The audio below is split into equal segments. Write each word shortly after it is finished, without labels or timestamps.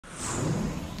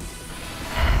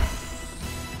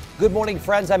Good morning,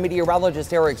 friends. I'm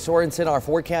meteorologist Eric Sorensen. Our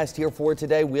forecast here for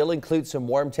today will include some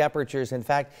warm temperatures. In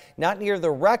fact, not near the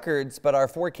records, but our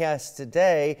forecast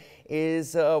today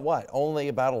is only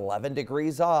about 11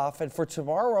 degrees off. And for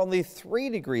tomorrow, only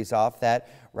 3 degrees off that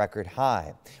record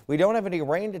high. We don't have any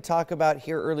rain to talk about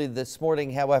here early this morning.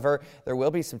 However, there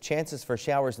will be some chances for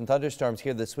showers and thunderstorms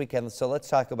here this weekend. So let's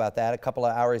talk about that. A couple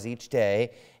of hours each day.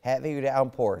 Heavy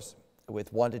downpours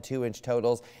with 1 to 2 inch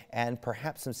totals and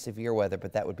perhaps some severe weather,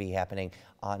 but that would be happening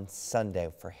on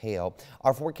Sunday for hail.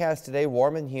 Our forecast today,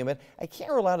 warm and humid. I can't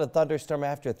rule out a thunderstorm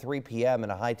after 3 p.m.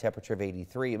 and a high temperature of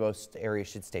 83. Most areas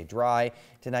should stay dry.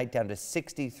 Tonight down to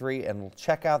 63, and we'll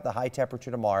check out the high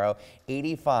temperature tomorrow,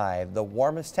 85, the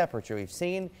warmest temperature we've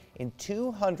seen in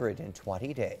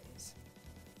 220 days.